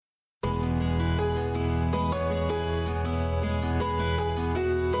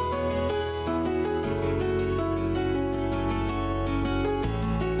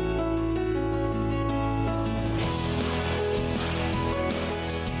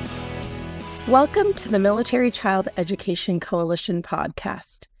Welcome to the Military Child Education Coalition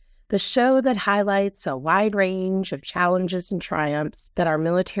podcast, the show that highlights a wide range of challenges and triumphs that our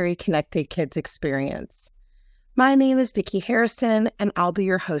military-connected kids experience. My name is Dickie Harrison, and I'll be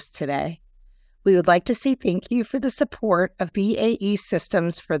your host today. We would like to say thank you for the support of BAE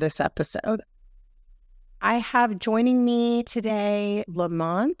Systems for this episode. I have joining me today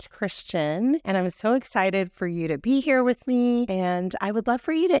Lamont Christian, and I'm so excited for you to be here with me. And I would love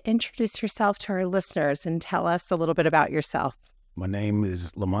for you to introduce yourself to our listeners and tell us a little bit about yourself. My name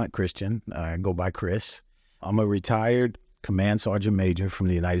is Lamont Christian. I go by Chris. I'm a retired Command Sergeant Major from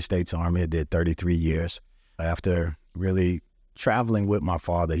the United States Army. I did 33 years. After really traveling with my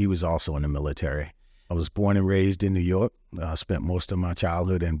father, he was also in the military. I was born and raised in New York. I spent most of my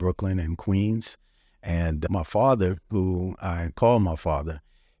childhood in Brooklyn and Queens. And my father, who I call my father,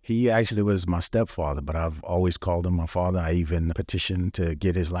 he actually was my stepfather, but I've always called him my father. I even petitioned to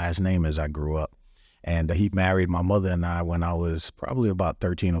get his last name as I grew up. And he married my mother and I when I was probably about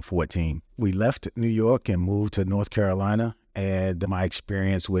 13 or 14. We left New York and moved to North Carolina, and my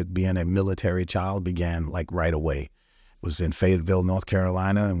experience with being a military child began like right away. Was in Fayetteville, North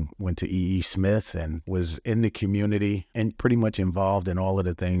Carolina, and went to E.E. Smith and was in the community and pretty much involved in all of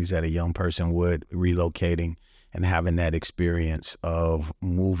the things that a young person would, relocating and having that experience of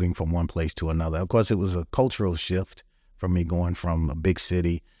moving from one place to another. Of course, it was a cultural shift for me going from a big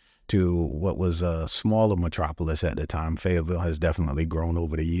city to what was a smaller metropolis at the time. Fayetteville has definitely grown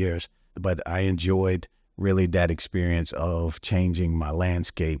over the years, but I enjoyed really that experience of changing my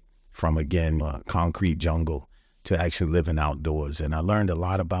landscape from, again, a concrete jungle to actually living outdoors. And I learned a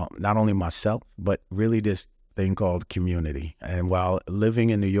lot about not only myself, but really this thing called community. And while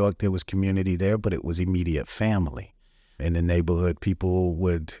living in New York, there was community there, but it was immediate family. In the neighborhood, people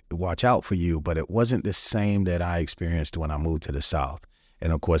would watch out for you, but it wasn't the same that I experienced when I moved to the South.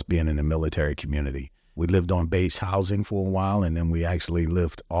 And of course, being in the military community. We lived on base housing for a while, and then we actually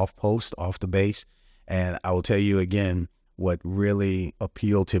lived off post, off the base. And I will tell you again, what really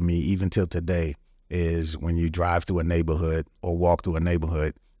appealed to me, even till today, is when you drive through a neighborhood or walk through a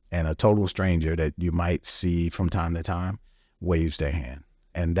neighborhood and a total stranger that you might see from time to time waves their hand.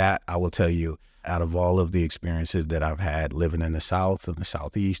 And that, I will tell you, out of all of the experiences that I've had living in the South or the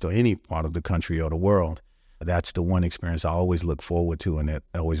Southeast or any part of the country or the world, that's the one experience I always look forward to, and it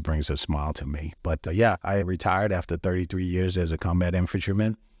always brings a smile to me. But I retired after 33 years as a combat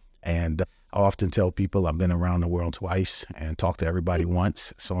infantryman. And I often tell people I've been around the world twice and talked to everybody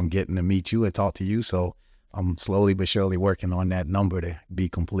once. So I'm getting to meet you and talk to you. So I'm slowly but surely working on that number to be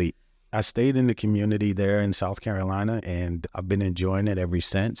complete. I stayed in the community there in South Carolina, and I've been enjoying it ever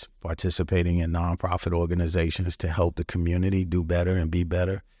since, participating in nonprofit organizations to help the community do better and be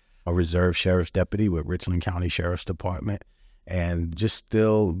better. A reserve sheriff's deputy with Richland County Sheriff's Department, and just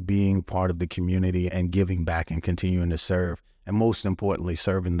still being part of the community and giving back and continuing to serve. And most importantly,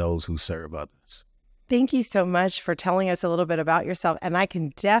 serving those who serve others. Thank you so much for telling us a little bit about yourself. And I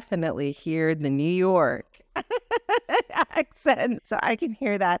can definitely hear the New York accent, so I can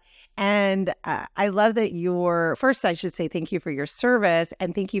hear that. And I love that first, I should say thank you for your service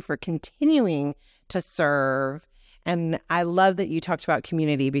and thank you for continuing to serve. And I love that you talked about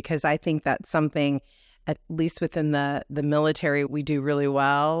community, because I think that's something, at least within the military, we do really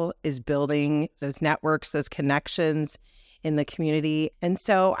well, is building those networks, those connections in the community. And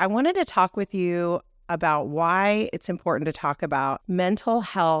so I wanted to talk with you about why it's important to talk about mental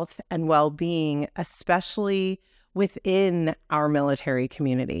health and well-being, especially within our military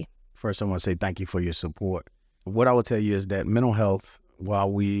community. First, I want to say thank you for your support. What I will tell you is that mental health,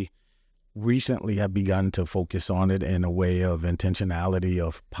 while we recently have begun to focus on it in a way of intentionality,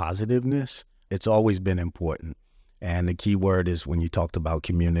 of positiveness, it's always been important. And the key word is when you talked about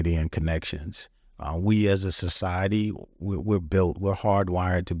community and connections. We as a society, we're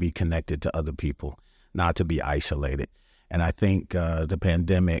hardwired to be connected to other people, not to be isolated. And I think the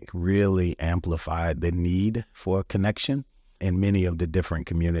pandemic really amplified the need for connection in many of the different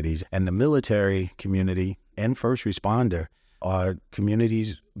communities. And the military community and first responder are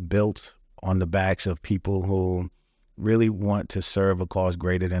communities built on the backs of people who really want to serve a cause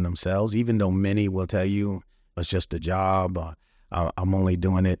greater than themselves, even though many will tell you it's just a job. I'm only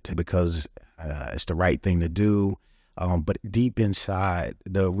doing it because it's the right thing to do. But deep inside,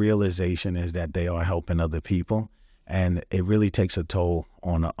 the realization is that they are helping other people. And it really takes a toll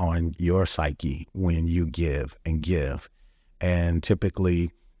on your psyche when you give and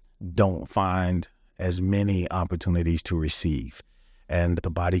typically don't find as many opportunities to receive. And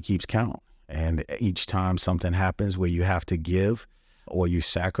the body keeps count. And each time something happens where you have to give or you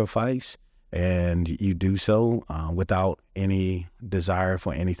sacrifice, and you do so without any desire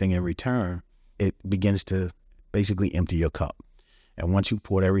for anything in return, it begins to basically empty your cup. And once you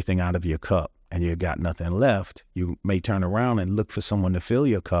poured everything out of your cup and you got nothing left, you may turn around and look for someone to fill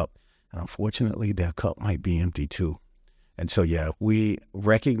your cup. And unfortunately, their cup might be empty too. And so, we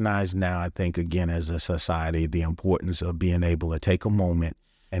recognize now, I think, again, as a society, the importance of being able to take a moment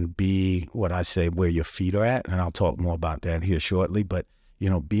and be what I say where your feet are at. And I'll talk more about that here shortly. But,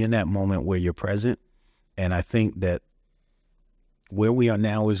 be in that moment where you're present. And I think that where we are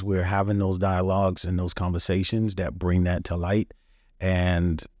now is we're having those dialogues and those conversations that bring that to light.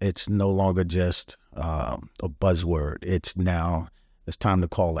 And it's no longer just a buzzword. It's time to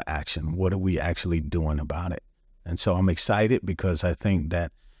call to action. What are we actually doing about it? And so I'm excited because I think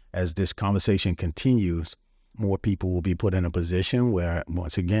that as this conversation continues, more people will be put in a position where,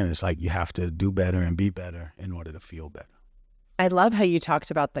 once again, it's like you have to do better and be better in order to feel better. I love how you talked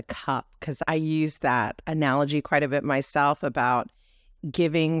about the cup, because I use that analogy quite a bit myself about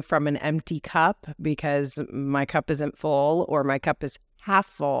giving from an empty cup because my cup isn't full or my cup is half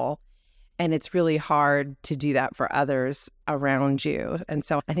full. And it's really hard to do that for others around you. And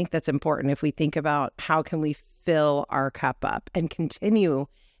so I think that's important if we think about how can we fill our cup up and continue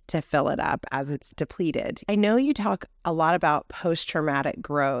to fill it up as it's depleted. I know you talk a lot about post-traumatic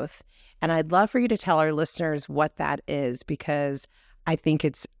growth, and I'd love for you to tell our listeners what that is, because I think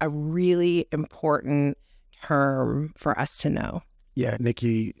it's a really important term for us to know. Yeah,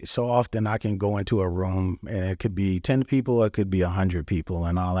 Nikki, so often I can go into a room and it could be 10 people, it could be 100 people,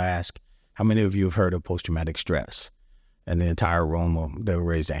 and I'll ask, how many of you have heard of post-traumatic stress? And the entire room they'll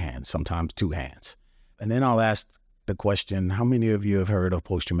raise their hands, sometimes two hands. And then I'll ask the question, how many of you have heard of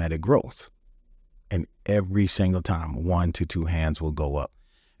post-traumatic growth? And every single time, 1 to 2 hands will go up.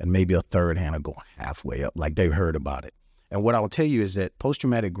 And maybe a third hand will go halfway up, like they've heard about it. And what I will tell you is that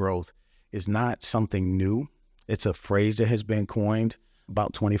post-traumatic growth is not something new. It's a phrase that has been coined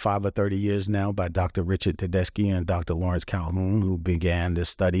about 25 or 30 years now by Dr. Richard Tedeschi and Dr. Lawrence Calhoun, who began the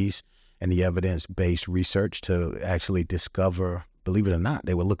studies and the evidence-based research to actually discover, believe it or not,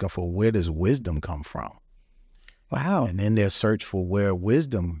 they were looking for where does wisdom come from? Wow. And in their search for where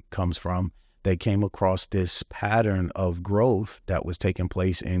wisdom comes from, they came across this pattern of growth that was taking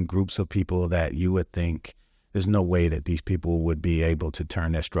place in groups of people that you would think there's no way that these people would be able to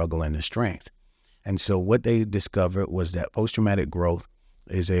turn their struggle into strength. And so what they discovered was that post-traumatic growth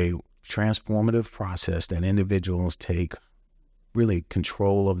is a transformative process that individuals take really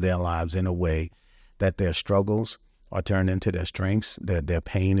control of their lives in a way that their struggles are turned into their strengths, that their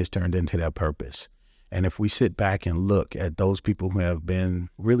pain is turned into their purpose. And if we sit back and look at those people who have been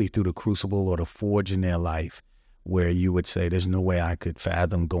really through the crucible or the forge in their life, where you would say, there's no way I could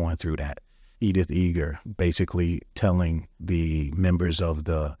fathom going through that. Edith Eger basically telling the members of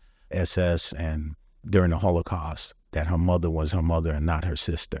the SS and during the Holocaust that her mother was her mother and not her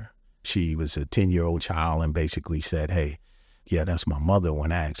sister. She was a 10-year-old child and basically said, hey, yeah, that's my mother,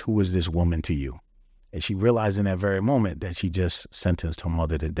 when asked, who is this woman to you? And she realized in that very moment that she just sentenced her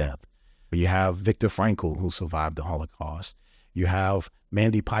mother to death. You have Viktor Frankl, who survived the Holocaust. You have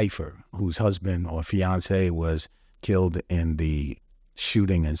Mandy Piper, whose husband or fiance was killed in the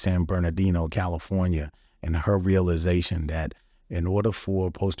shooting in San Bernardino, California, and her realization that in order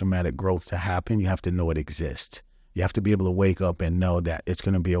for post-traumatic growth to happen, you have to know it exists. You have to be able to wake up and know that it's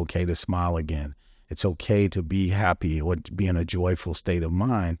going to be okay to smile again. It's okay to be happy or to be in a joyful state of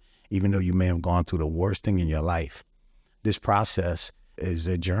mind, even though you may have gone through the worst thing in your life. This process is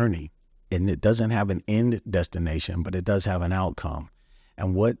a journey, and it doesn't have an end destination, but it does have an outcome.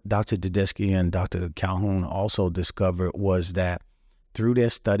 And what Dr. Tedeschi and Dr. Calhoun also discovered was that through their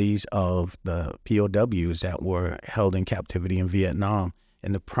studies of the POWs that were held in captivity in Vietnam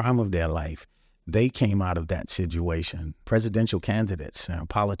in the prime of their life, they came out of that situation. Presidential candidates,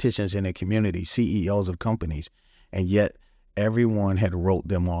 politicians in their community, CEOs of companies, and yet everyone had wrote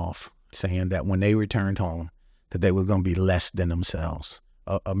them off, saying that when they returned home, that they were going to be less than themselves,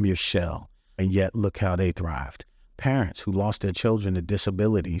 a mere shell. And yet look how they thrived. Parents who lost their children to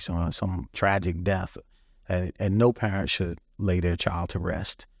disabilities or some tragic death, and no parent should lay their child to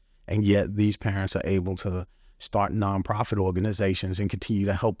rest. And yet these parents are able to start nonprofit organizations and continue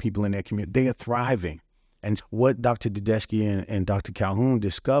to help people in their community. They are thriving. And what Dr. Tedeschi and Dr. Calhoun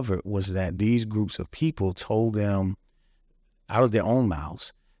discovered was that these groups of people told them out of their own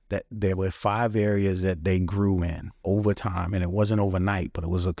mouths that there were 5 areas that they grew in over time. And it wasn't overnight, but it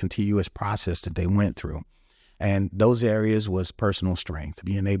was a continuous process that they went through. And those areas was personal strength,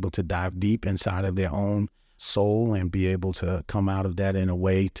 being able to dive deep inside of their own soul and be able to come out of that in a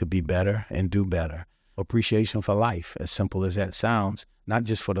way to be better and do better. Appreciation for life, as simple as that sounds, not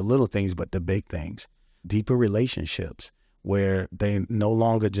just for the little things, but the big things. Deeper relationships, where they no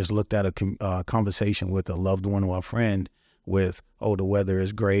longer just looked at a conversation with a loved one or a friend with, oh, the weather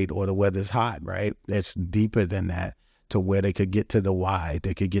is great or the weather's hot, right? It's deeper than that, to where they could get to the why,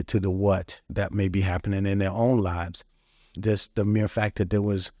 they could get to the what that may be happening in their own lives. Just the mere fact that there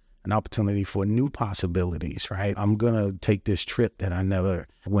was an opportunity for new possibilities, right? I'm going to take this trip that I never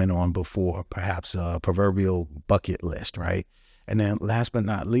went on before, perhaps a proverbial bucket list, right? And then last but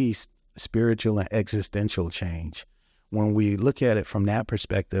not least, spiritual and existential change. When we look at it from that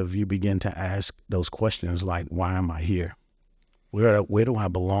perspective, you begin to ask those questions like, why am I here? Where do I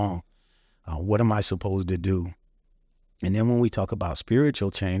belong? What am I supposed to do? And then when we talk about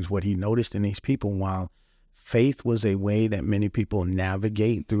spiritual change, what he noticed in these people, while faith was a way that many people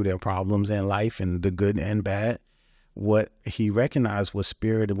navigate through their problems in life and the good and bad, what he recognized was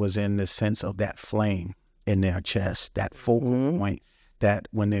spirit was in the sense of that flame in their chest, that focal point, that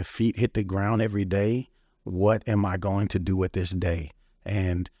when their feet hit the ground every day, what am I going to do with this day?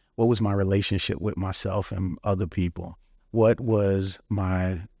 And what was my relationship with myself and other people? What was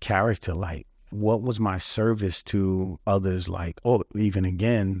my character like? What was my service to others like? Or even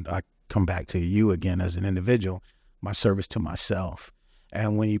again, I come back to you again as an individual, my service to myself.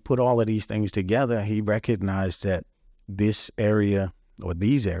 And when you put all of these things together, he recognized that this area or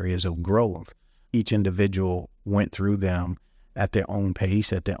these areas of growth, each individual went through them at their own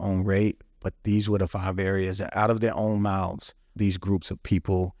pace, at their own rate. But these were the 5 areas that out of their own mouths, these groups of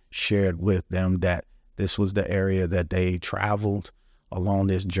people shared with them that this was the area that they traveled along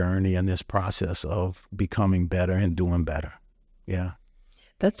this journey and this process of becoming better and doing better. Yeah.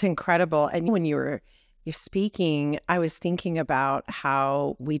 That's incredible. And when you're speaking, I was thinking about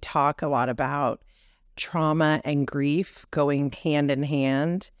how we talk a lot about trauma and grief going hand in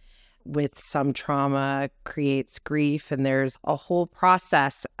hand. With some trauma creates grief, and there's a whole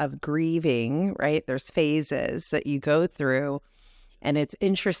process of grieving, right? There's phases that you go through, and it's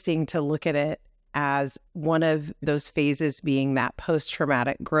interesting to look at it as one of those phases being that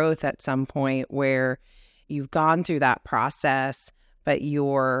post-traumatic growth at some point where you've gone through that process, but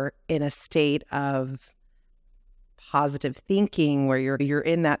you're in a state of positive thinking where you're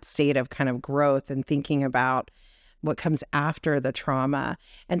in that state of kind of growth and thinking about what comes after the trauma.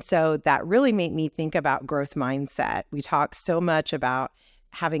 And so that really made me think about growth mindset. We talk so much about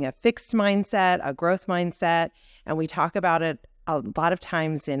having a fixed mindset, a growth mindset, and we talk about it a lot of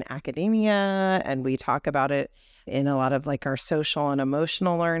times in academia, and we talk about it in a lot of like our social and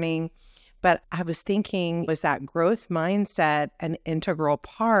emotional learning. But I was thinking, was that growth mindset an integral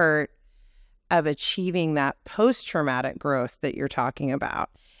part of achieving that post-traumatic growth that you're talking about?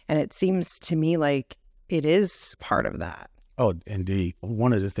 And it seems to me like it is part of that. Oh, indeed.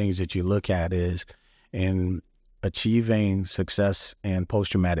 One of the things that you look at is in achieving success and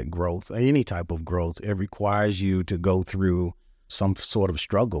post-traumatic growth, any type of growth, it requires you to go through some sort of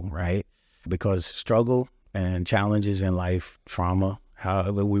struggle, right? Because struggle and challenges in life, trauma,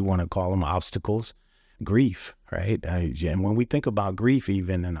 however we want to call them, obstacles, grief, right? And when we think about grief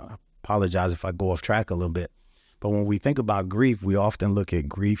even, and I apologize if I go off track a little bit, but when we think about grief, we often look at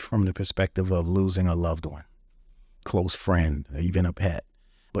grief from the perspective of losing a loved one, close friend, or even a pet.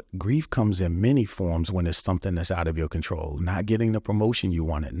 But grief comes in many forms when it's something that's out of your control. Not getting the promotion you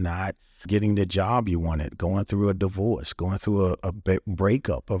wanted, not getting the job you wanted, going through a divorce, going through a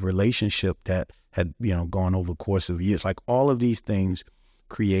breakup, a relationship that had, gone over the course of years. Like all of these things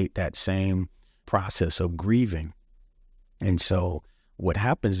create that same process of grieving. And so what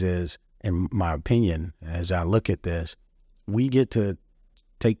happens is, in my opinion, as I look at this, we get to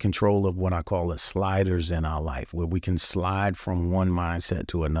take control of what I call the sliders in our life, where we can slide from one mindset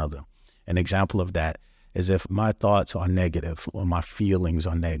to another. An example of that is if my thoughts are negative, or my feelings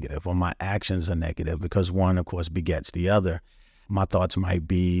are negative, or my actions are negative, because one, of course, begets the other. My thoughts might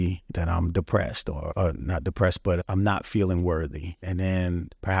be that I'm depressed, or not depressed, but I'm not feeling worthy. And then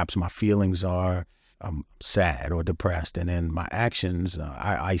perhaps my feelings are I'm sad or depressed, and then my actions,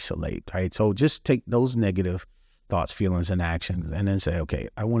 I isolate, right? So just take those negative thoughts, feelings, and actions, and then say, okay,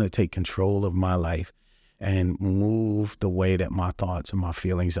 I want to take control of my life and move the way that my thoughts and my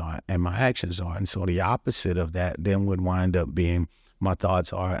feelings are and my actions are. And so the opposite of that then would wind up being my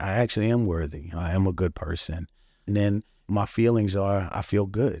thoughts are, I actually am worthy. I am a good person. And then my feelings are, I feel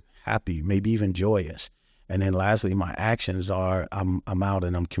good, happy, maybe even joyous. And then lastly, my actions are, I'm out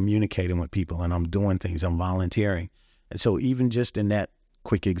and I'm communicating with people and I'm doing things, I'm volunteering. And so even just in that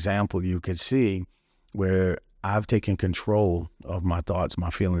quick example, you could see where I've taken control of my thoughts,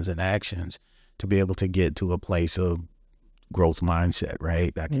 my feelings, and actions to be able to get to a place of growth mindset,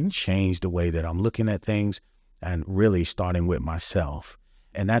 right? I can change the way that I'm looking at things and really starting with myself.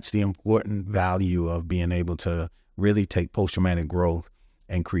 And that's the important value of being able to really take post-traumatic growth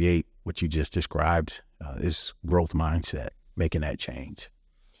and create what you just described, is growth mindset, making that change.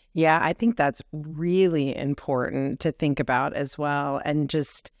 Yeah, I think that's really important to think about as well. And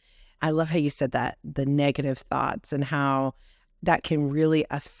just, I love how you said that, the negative thoughts and how that can really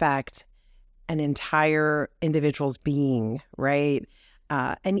affect an entire individual's being, right?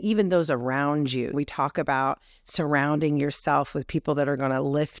 And even those around you. We talk about surrounding yourself with people that are going to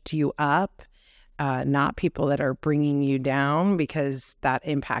lift you up, not people that are bringing you down, because that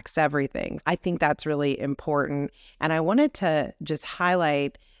impacts everything. I think that's really important. And I wanted to just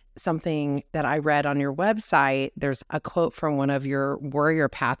highlight something that I read on your website. There's a quote from one of your Warrior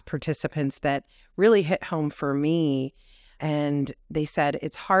Path participants that really hit home for me. And they said,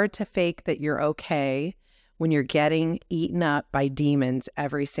 it's hard to fake that you're okay when you're getting eaten up by demons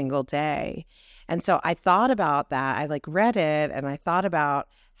every single day. And so I thought about that. I read it and I thought about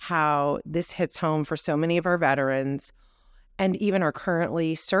how this hits home for so many of our veterans and even our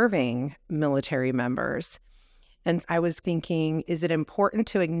currently serving military members. And I was thinking, is it important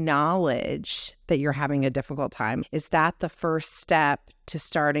to acknowledge that you're having a difficult time? Is that the first step to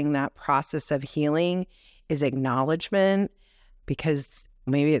starting that process of healing, is acknowledgement? Because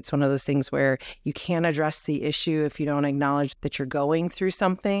maybe it's one of those things where you can't address the issue if you don't acknowledge that you're going through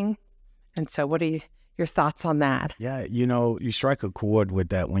something. And so what are your thoughts on that? Yeah, you strike a chord with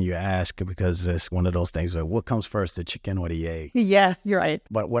that when you ask, because it's one of those things like, what comes first, the chicken or the egg? Yeah, you're right.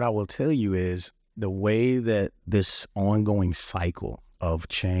 But what I will tell you is the way that this ongoing cycle of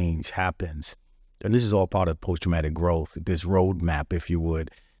change happens, and this is all part of post-traumatic growth, this roadmap, if you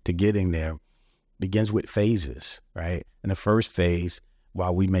would, to getting there, begins with phases, right? And the first phase,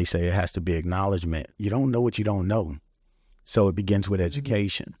 while we may say it has to be acknowledgement, you don't know what you don't know. So it begins with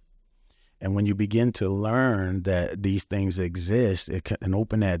education. And when you begin to learn that these things exist, it can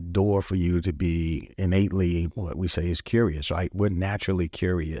open that door for you to be innately, what we say is curious, right? We're naturally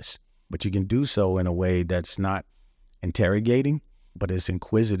curious, but you can do so in a way that's not interrogating, but it's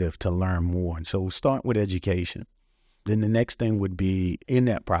inquisitive to learn more. And so start with education. Then the next thing would be, in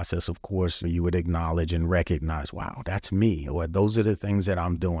that process, of course, you would acknowledge and recognize, wow, that's me, or those are the things that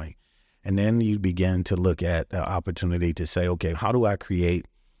I'm doing. And then you begin to look at the opportunity to say, okay, how do I create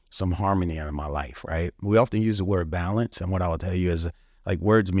some harmony in my life, right? We often use the word balance. And what I will tell you is,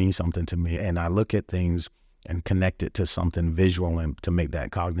 words mean something to me. And I look at things and connect it to something visual and to make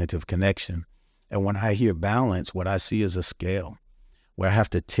that cognitive connection. And when I hear balance, what I see is a scale, where I have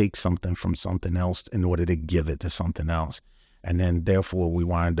to take something from something else in order to give it to something else. And then therefore we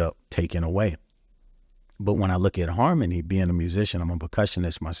wind up taking away. But when I look at harmony, being a musician, I'm a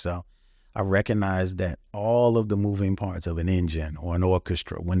percussionist myself, I recognize that all of the moving parts of an engine or an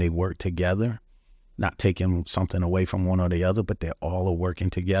orchestra, when they work together, not taking something away from one or the other, but they're all working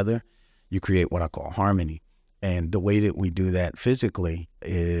together, you create what I call harmony. And the way that we do that physically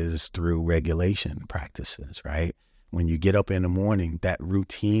is through regulation practices, right? When you get up in the morning, that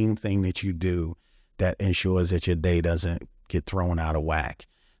routine thing that you do that ensures that your day doesn't get thrown out of whack.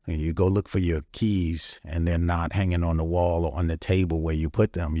 And you go look for your keys and they're not hanging on the wall or on the table where you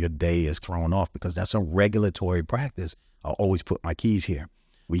put them, your day is thrown off, because that's a regulatory practice. I'll always put my keys here.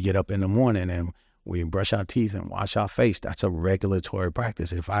 We get up in the morning and we brush our teeth and wash our face. That's a regulatory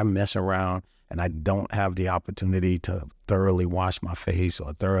practice. If I mess around and I don't have the opportunity to thoroughly wash my face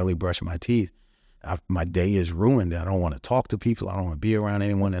or thoroughly brush my teeth, my day is ruined. I don't want to talk to people. I don't want to be around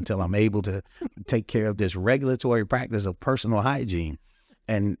anyone until I'm able to take care of this regulatory practice of personal hygiene.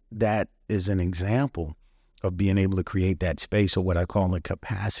 And that is an example of being able to create that space, or what I call the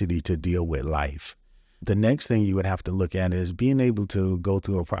capacity to deal with life. The next thing you would have to look at is being able to go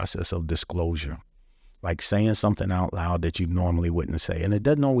through a process of disclosure, like saying something out loud that you normally wouldn't say. And it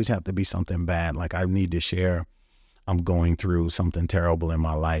doesn't always have to be something bad. Like, I need to share, I'm going through something terrible in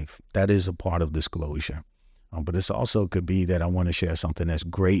my life. That is a part of disclosure. But it also could be that I want to share something that's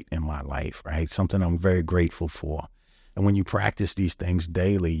great in my life, right? Something I'm very grateful for. And when you practice these things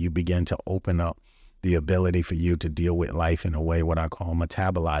daily, you begin to open up the ability for you to deal with life in a way, what I call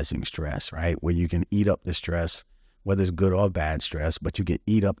metabolizing stress, right? Where you can eat up the stress, whether it's good or bad stress, but you can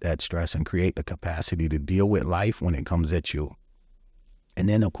eat up that stress and create the capacity to deal with life when it comes at you. And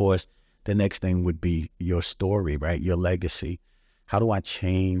then, of course, the next thing would be your story, right? Your legacy. How do I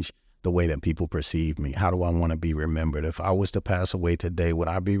change the way that people perceive me? How do I want to be remembered? If I was to pass away today, would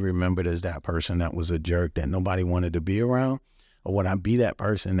I be remembered as that person that was a jerk that nobody wanted to be around? Or would I be that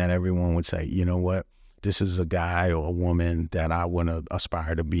person that everyone would say, you know what, this is a guy or a woman that I want to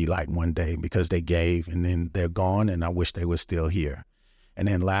aspire to be like one day, because they gave and then they're gone and I wish they were still here. And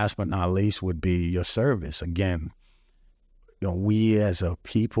then last but not least would be your service. Again, we as a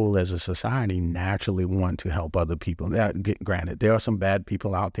people, as a society, naturally want to help other people. Now, granted, there are some bad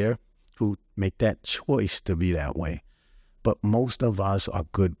people out there who make that choice to be that way. But most of us are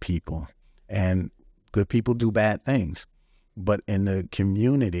good people, and good people do bad things. But in the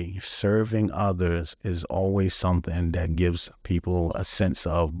community, serving others is always something that gives people a sense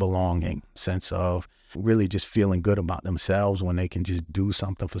of belonging, sense of really just feeling good about themselves when they can just do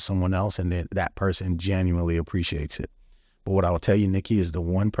something for someone else and that person genuinely appreciates it. But what I will tell you, Nikki, is the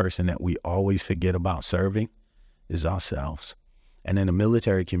one person that we always forget about serving is ourselves. And in the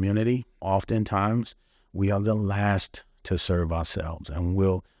military community, oftentimes we are the last to serve ourselves, and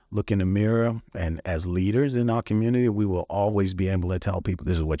we'll look in the mirror, and as leaders in our community, we will always be able to tell people,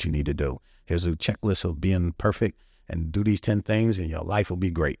 this is what you need to do. Here's a checklist of being perfect, and do these 10 things and your life will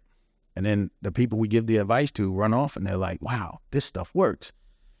be great. And then the people we give the advice to run off and they're like, wow, this stuff works.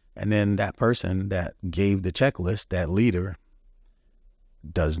 And then that person that gave the checklist, that leader,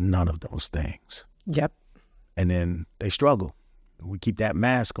 does none of those things. Yep. And then they struggle. We keep that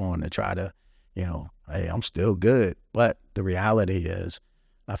mask on to try to, hey, I'm still good. But the reality is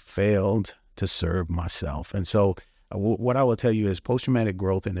I failed to serve myself. And so what I will tell you is post-traumatic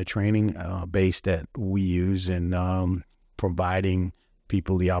growth and the training base that we use in providing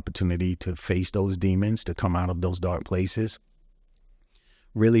people the opportunity to face those demons, to come out of those dark places,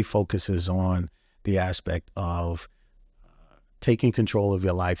 really focuses on the aspect of taking control of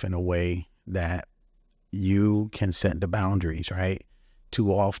your life in a way that you can set the boundaries, right?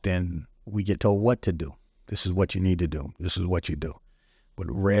 Too often we get told what to do. This is what you need to do. This is what you do. But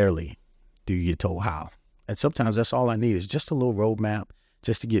rarely do you get told how. And sometimes that's all I need is just a little roadmap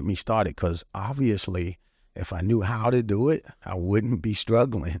just to get me started. Because obviously, if I knew how to do it, I wouldn't be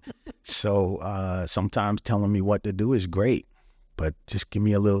struggling. So sometimes telling me what to do is great, but just give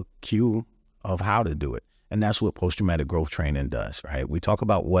me a little cue of how to do it. And that's what post-traumatic growth training does, right? We talk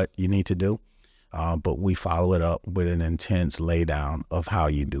about what you need to do, but we follow it up with an intense laydown of how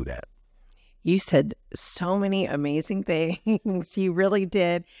you do that. You said so many amazing things. You really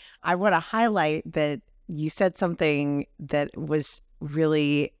did. I want to highlight that you said something that was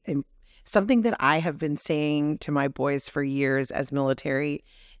really something that I have been saying to my boys for years as military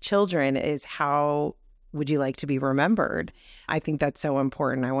children is, how would you like to be remembered? I think that's so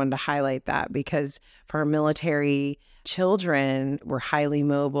important. I wanted to highlight that because for our military children, we're highly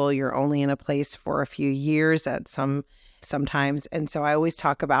mobile. You're only in a place for a few years at sometimes. And so I always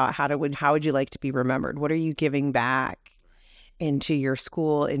talk about how would you like to be remembered? What are you giving back into your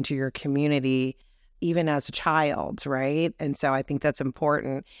school, into your community, even as a child, right? And so I think that's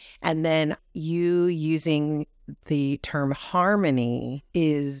important. And then you using the term harmony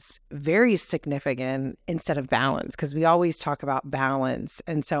is very significant instead of balance, because we always talk about balance.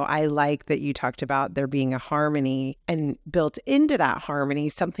 And so I like that you talked about there being a harmony, and built into that harmony,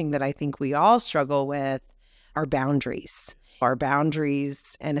 something that I think we all struggle with are boundaries. Our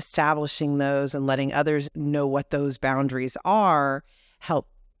boundaries, and establishing those and letting others know what those boundaries are help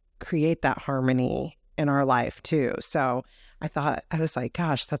create that harmony in our life too. So I was like,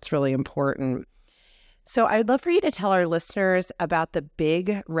 gosh, that's really important. So I'd love for you to tell our listeners about the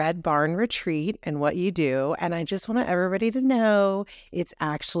Big Red Barn Retreat and what you do. And I just want everybody to know it's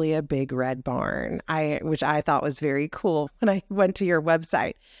actually a big red barn, which I thought was very cool when I went to your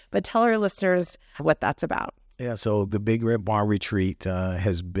website. But tell our listeners what that's about. Yeah, so the Big Red Barn Retreat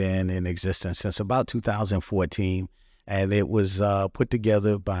has been in existence since about 2014, and it was put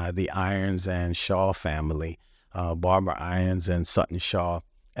together by the Irons and Shaw family, Barbara Irons and Sutton Shaw.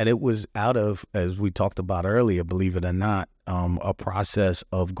 And it was out of, as we talked about earlier, believe it or not, a process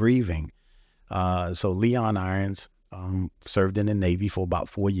of grieving. So Leon Irons served in the Navy for about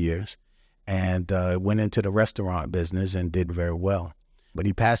 4 years and went into the restaurant business and did very well. But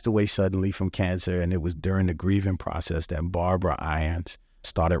he passed away suddenly from cancer, and it was during the grieving process that Barbara Irons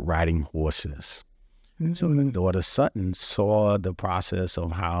started riding horses. Mm-hmm. So her daughter Sutton saw the process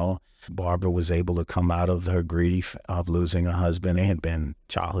of how Barbara was able to come out of her grief of losing her husband. They had been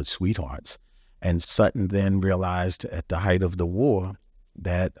childhood sweethearts. And Sutton then realized at the height of the war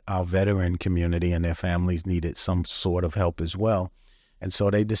that our veteran community and their families needed some sort of help as well. And so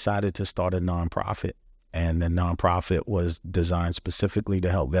they decided to start a nonprofit. And the nonprofit was designed specifically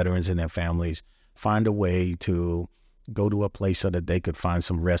to help veterans and their families find a way to go to a place so that they could find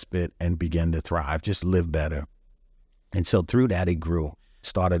some respite and begin to thrive, just live better. And so through that, it grew.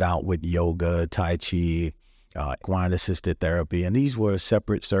 Started out with yoga, Tai Chi, equine-assisted therapy, and these were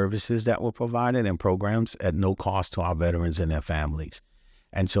separate services that were provided and programs at no cost to our veterans and their families.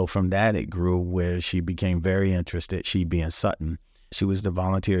 And so from that, it grew where she became very interested, she being Sutton. She was the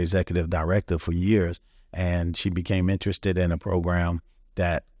volunteer executive director for years, And she became interested in a program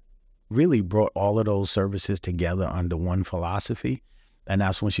that really brought all of those services together under one philosophy. And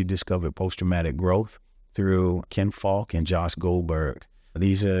that's when she discovered post-traumatic growth through Ken Falk and Josh Goldberg.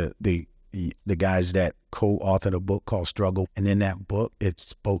 These are the guys that co-authored a book called Struggle. And in that book, it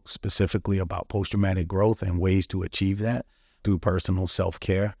spoke specifically about post-traumatic growth and ways to achieve that through personal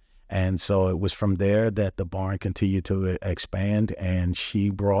self-care. And so it was from there that the barn continued to expand, and she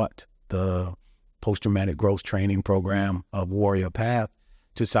brought the post-traumatic growth training program of Warrior Path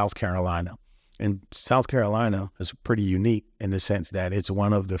to South Carolina. And South Carolina is pretty unique in the sense that it's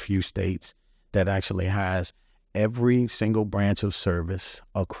one of the few states that actually has every single branch of service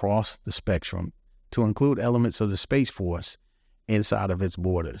across the spectrum, to include elements of the Space Force, inside of its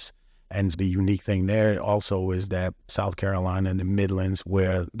borders. And the unique thing there also is that South Carolina and the Midlands,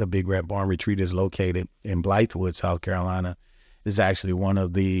 where the Big Red Barn Retreat is located in Blythewood, South Carolina, is actually one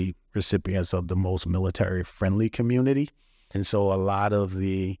of the recipients of the most military-friendly community. And so a lot of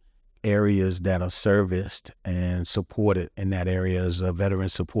the areas that are serviced and supported in that area as a veteran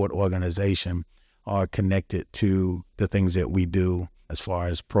support organization are connected to the things that we do as far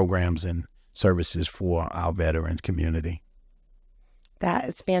as programs and services for our veteran community. That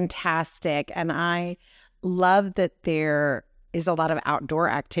is fantastic. And I love that there is a lot of outdoor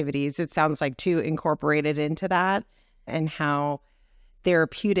activities, it sounds like, too, incorporated into that, and how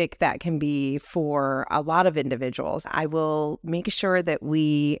therapeutic that can be for a lot of individuals. I will make sure that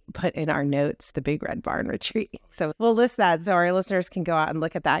we put in our notes the Big Red Barn Retreat. So we'll list that so our listeners can go out and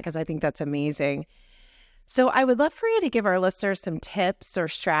look at that, because I think that's amazing. So I would love for you to give our listeners some tips or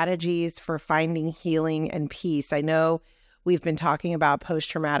strategies for finding healing and peace. I know we've been talking about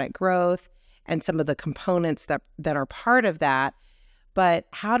post-traumatic growth and some of the components that are part of that, but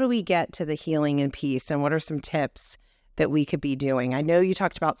how do we get to the healing and peace, and what are some tips that we could be doing? I know you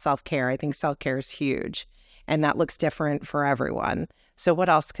talked about self-care. I think self-care is huge, and that looks different for everyone. So what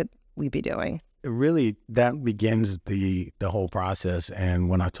else could we be doing? Really, that begins the whole process. And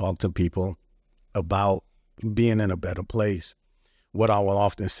when I talk to people about being in a better place, what I will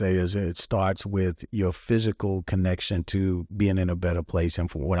often say is it starts with your physical connection to being in a better place.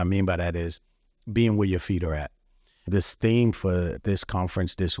 And for what I mean by that is being where your feet are at. This theme for this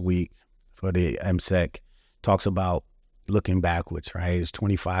conference this week for the MSEC talks about looking backwards, right? It's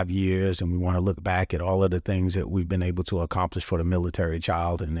 25 years, and we want to look back at all of the things that we've been able to accomplish for the military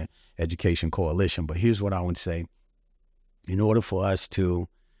child and the Education Coalition. But here's what I would say. In order for us to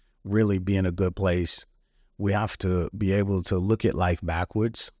really be in a good place, we have to be able to look at life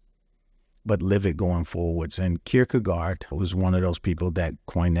backwards, but live it going forwards. And Kierkegaard was one of those people that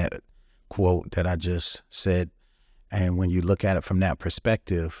coined that quote that I just said. And when you look at it from that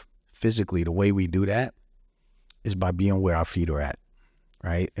perspective, physically, the way we do that is by being where our feet are at,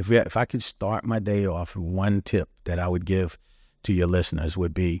 right? If I could start my day off, one tip that I would give to your listeners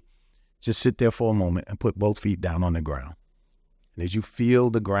would be just sit there for a moment and put both feet down on the ground. And as you feel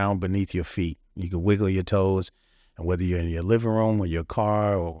the ground beneath your feet, you can wiggle your toes, and whether you're in your living room or your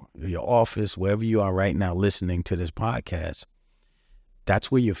car or your office, wherever you are right now listening to this podcast, that's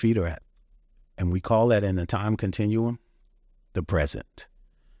where your feet are at. And we call that in the time continuum, the present,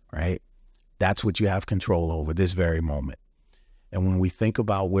 right? That's what you have control over this very moment. And when we think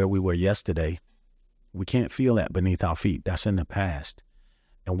about where we were yesterday, we can't feel that beneath our feet. That's in the past.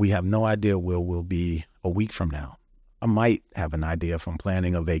 And we have no idea where we'll be a week from now. I might have an idea from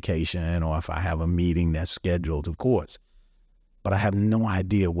planning a vacation, or if I have a meeting that's scheduled, of course. But I have no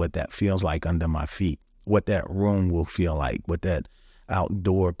idea what that feels like under my feet, what that room will feel like, what that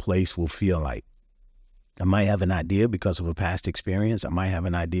outdoor place will feel like. I might have an idea because of a past experience. I might have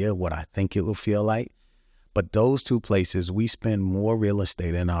an idea of what I think it will feel like. But those two places, we spend more real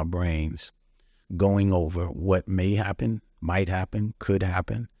estate in our brains going over what may happen, might happen, could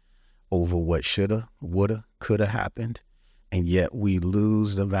happen, over what shoulda, woulda, coulda happened. And yet we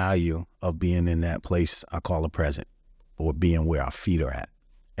lose the value of being in that place I call a present, or being where our feet are at.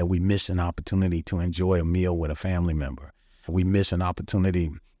 And we miss an opportunity to enjoy a meal with a family member. We miss an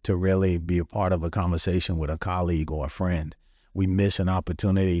opportunity to really be a part of a conversation with a colleague or a friend. We miss an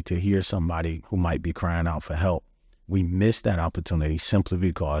opportunity to hear somebody who might be crying out for help. We miss that opportunity simply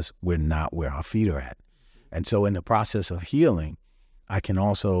because we're not where our feet are at. And so in the process of healing, I can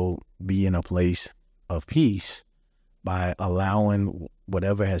also be in a place of peace by allowing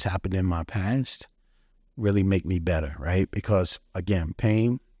whatever has happened in my past really make me better, right? Because again,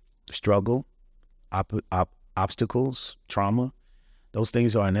 pain, struggle, obstacles, trauma, those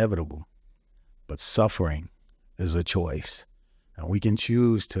things are inevitable. But suffering is a choice. And we can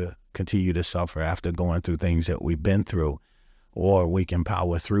choose to continue to suffer after going through things that we've been through, or we can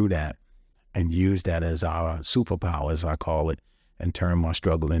power through that and use that as our superpower, as I call it, and turn my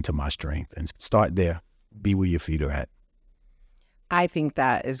struggle into my strength. And start there. Be where your feet are at. I think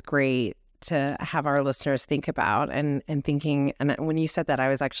that is great to have our listeners think about and thinking. And when you said that, I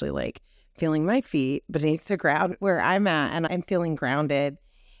was actually like feeling my feet beneath the ground where I'm at, and I'm feeling grounded.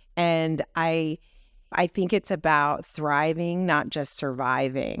 And I think it's about thriving, not just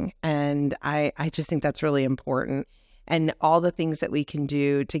surviving. And I just think that's really important. And all the things that we can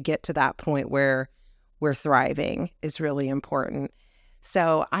do to get to that point where we're thriving is really important.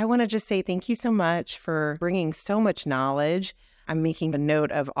 So I want to just say thank you so much for bringing so much knowledge. I'm making a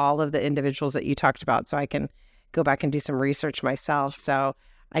note of all of the individuals that you talked about so I can go back and do some research myself. So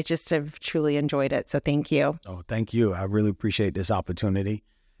I just have truly enjoyed it. So thank you. Oh, thank you. I really appreciate this opportunity.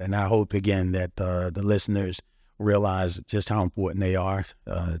 And I hope, again, that the listeners realize just how important they are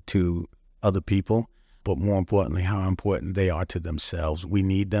to other people, but more importantly, how important they are to themselves. We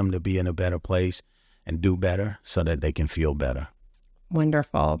need them to be in a better place and do better so that they can feel better.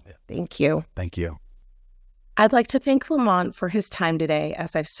 Wonderful. Yeah. Thank you. Thank you. I'd like to thank Lamont for his time today,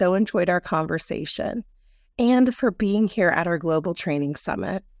 as I've so enjoyed our conversation, and for being here at our Global Training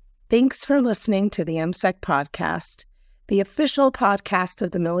Summit. Thanks for listening to the MCEC podcast, the official podcast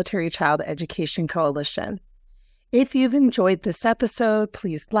of the Military Child Education Coalition. If you've enjoyed this episode,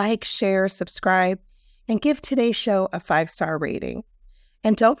 please like, share, subscribe, and give today's show a 5-star rating.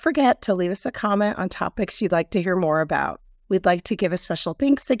 And don't forget to leave us a comment on topics you'd like to hear more about. We'd like to give a special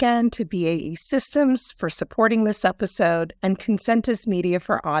thanks again to BAE Systems for supporting this episode and Consentus Media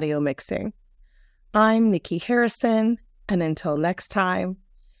for audio mixing. I'm Nikki Harrison, and until next time,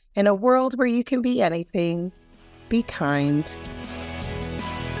 in a world where you can be anything, be kind